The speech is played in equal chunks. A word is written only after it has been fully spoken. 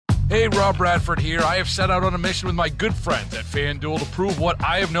Hey, Rob Bradford here. I have set out on a mission with my good friends at FanDuel to prove what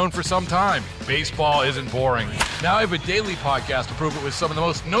I have known for some time. Baseball isn't boring. Now I have a daily podcast to prove it with some of the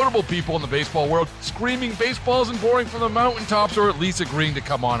most notable people in the baseball world, screaming baseball isn't boring from the mountaintops, or at least agreeing to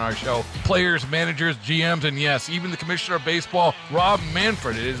come on our show. Players, managers, GMs, and yes, even the commissioner of baseball, Rob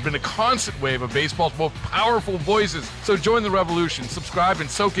Manfred. It has been a constant wave of baseball's most powerful voices. So join the revolution. Subscribe and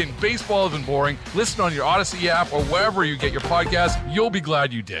soak in Baseball Isn't Boring. Listen on your Odyssey app or wherever you get your podcasts. You'll be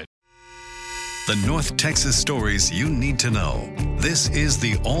glad you did. The North Texas stories you need to know. This is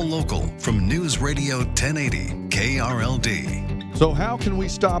the All Local from News Radio 1080 KRLD. So how can we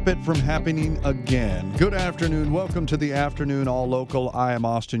stop it from happening again? Good afternoon. Welcome to the Afternoon All Local. I am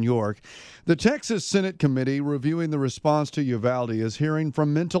Austin York. The Texas Senate Committee reviewing the response to Uvalde is hearing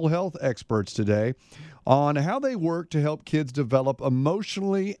from mental health experts today on how they work to help kids develop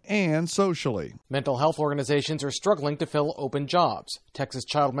emotionally and socially. Mental health organizations are struggling to fill open jobs. Texas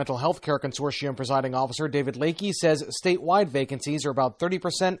Child Mental Health Care Consortium presiding officer David Lakey says statewide vacancies are about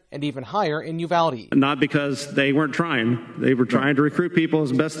 30% and even higher in Uvalde. Not because they weren't trying. They were trying to recruit people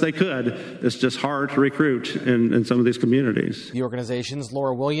as best they could. It's just hard to recruit in some of these communities. The organization's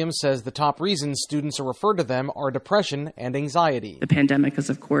Laura Williams says the top reasons students are referred to them are depression and anxiety. The pandemic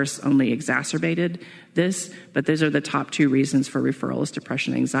has, of course, only exacerbated this, but those are the top two reasons for referral: is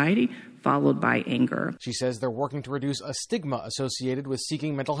depression and anxiety, followed by anger. She says they're working to reduce a stigma associated with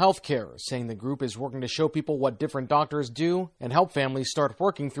seeking mental health care, saying the group is working to show people what different doctors do and help families start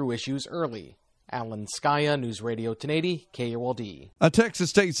working through issues early. Alan Skaya, News Radio 1080, KRLD. A Texas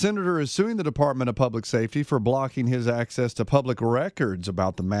state senator is suing the Department of Public Safety for blocking his access to public records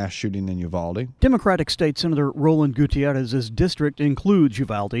about the mass shooting in Uvalde. Democratic State Senator Roland Gutierrez's district includes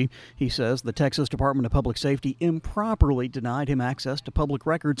Uvalde. He says the Texas Department of Public Safety improperly denied him access to public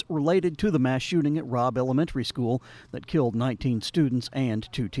records related to the mass shooting at Robb Elementary School that killed 19 students and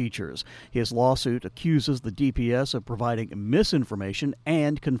 2 teachers. His lawsuit accuses the DPS of providing misinformation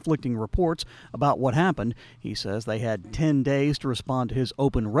and conflicting reports about what happened. He says they had 10 days to respond to his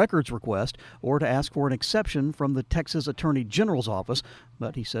open records request or to ask for an exception from the Texas Attorney General's office,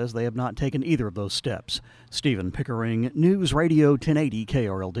 but he says they have not taken either of those steps. Stephen Pickering, News Radio 1080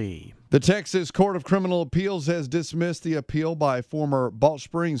 KRLD. The Texas Court of Criminal Appeals has dismissed the appeal by former Balch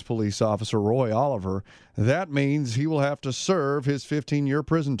Springs police officer Roy Oliver. That means he will have to serve his 15-year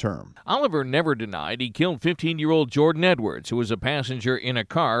prison term. Oliver never denied he killed 15-year-old Jordan Edwards, who was a passenger in a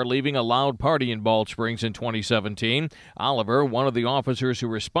car leaving a loud party in Balch Springs in 2017. Oliver, one of the officers who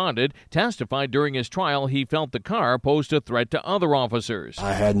responded, testified during his trial he felt the car posed a threat to other officers.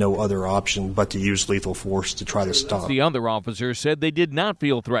 I had no other option but to use lethal force to try to stop. The other officers said they did not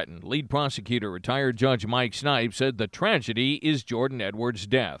feel threatened. Lead prosecutor, retired Judge Mike Snipes, said the tragedy is Jordan Edwards'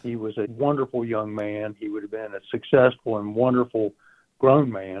 death. He was a wonderful young man. He would have been a successful and wonderful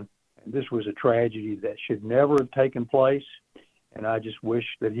grown man. And this was a tragedy that should never have taken place. And I just wish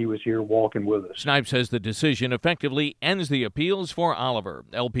that he was here walking with us. Snipes says the decision effectively ends the appeals for Oliver.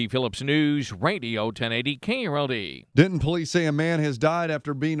 LP Phillips News, Radio 1080 KRLD. Denton police say a man has died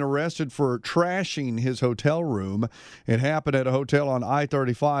after being arrested for trashing his hotel room. It happened at a hotel on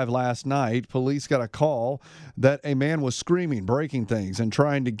I-35 last night. Police got a call that a man was screaming, breaking things, and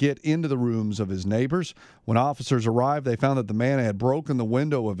trying to get into the rooms of his neighbors. When officers arrived, they found that the man had broken the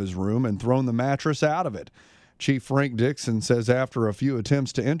window of his room and thrown the mattress out of it. Chief Frank Dixon says after a few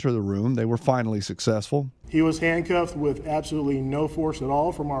attempts to enter the room, they were finally successful. He was handcuffed with absolutely no force at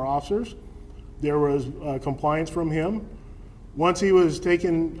all from our officers. There was compliance from him. Once he was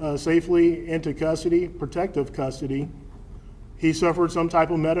taken safely into custody, protective custody, he suffered some type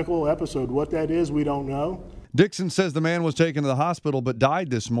of medical episode. What that is, we don't know. Dixon says the man was taken to the hospital but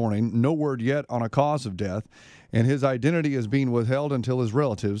died this morning. No word yet on a cause of death, and his identity is being withheld until his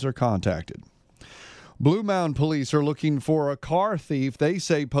relatives are contacted. Blue Mound police are looking for a car thief they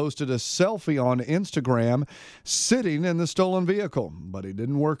say posted a selfie on Instagram sitting in the stolen vehicle. But he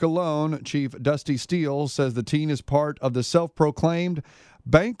didn't work alone. Chief Dusty Steele says the teen is part of the self-proclaimed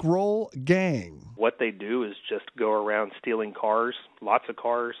bankroll gang. What they do is just go around stealing cars, lots of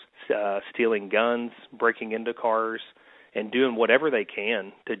cars, stealing guns, breaking into cars, and doing whatever they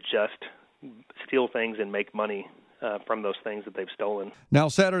can to just steal things and make money from those things that they've stolen. Now,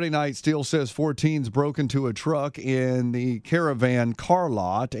 Saturday night, Steele says 4 teens broke into a truck in the Caravan car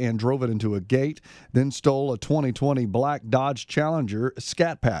lot and drove it into a gate, then stole a 2020 black Dodge Challenger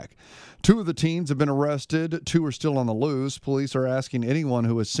Scat Pack. 2 of the teens have been arrested. 2 are still on the loose. Police are asking anyone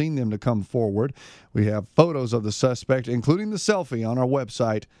who has seen them to come forward. We have photos of the suspect, including the selfie, on our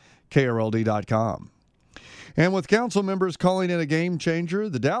website, KRLD.com. And with council members calling it a game changer,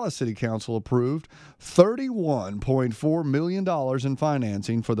 the Dallas City Council approved $31.4 million in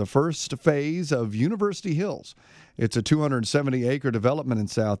financing for the first phase of University Hills. It's a 270-acre development in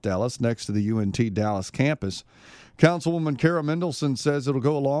South Dallas next to the UNT Dallas campus. Councilwoman Kara Mendelson says it'll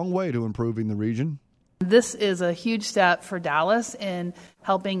go a long way to improving the region. This is a huge step for Dallas in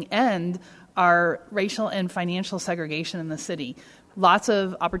helping end our racial and financial segregation in the city. Lots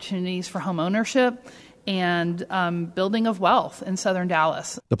of opportunities for home ownership and building of wealth in southern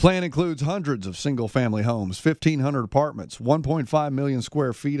Dallas. The plan includes hundreds of single-family homes, 1,500 apartments, 1.5 million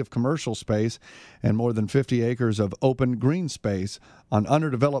square feet of commercial space, and more than 50 acres of open green space on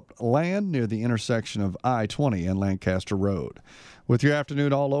underdeveloped land near the intersection of I-20 and Lancaster Road. With your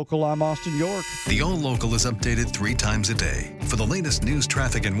afternoon All Local, I'm Austin York. The All Local is updated 3 times a day. For the latest news,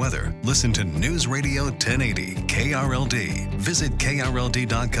 traffic, and weather, listen to News Radio 1080 KRLD. Visit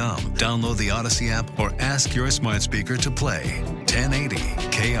KRLD.com, download the Odyssey app, or ask your smart speaker to play 1080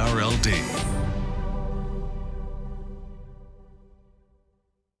 KRLD.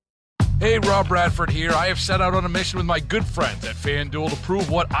 Hey, Rob Bradford here. I have set out on a mission with my good friends at FanDuel to prove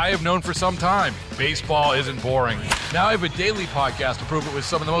what I have known for some time. Baseball isn't boring. Now I have a daily podcast to prove it with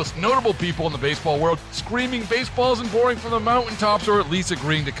some of the most notable people in the baseball world, screaming baseball isn't boring from the mountaintops, or at least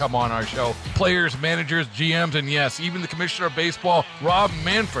agreeing to come on our show. Players, managers, GMs, and yes, even the commissioner of baseball, Rob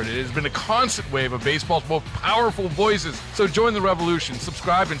Manfred. It has been a constant wave of baseball's most powerful voices. So join the revolution.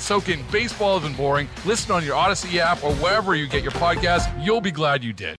 Subscribe and soak in Baseball Isn't Boring. Listen on your Odyssey app or wherever you get your podcasts. You'll be glad you did.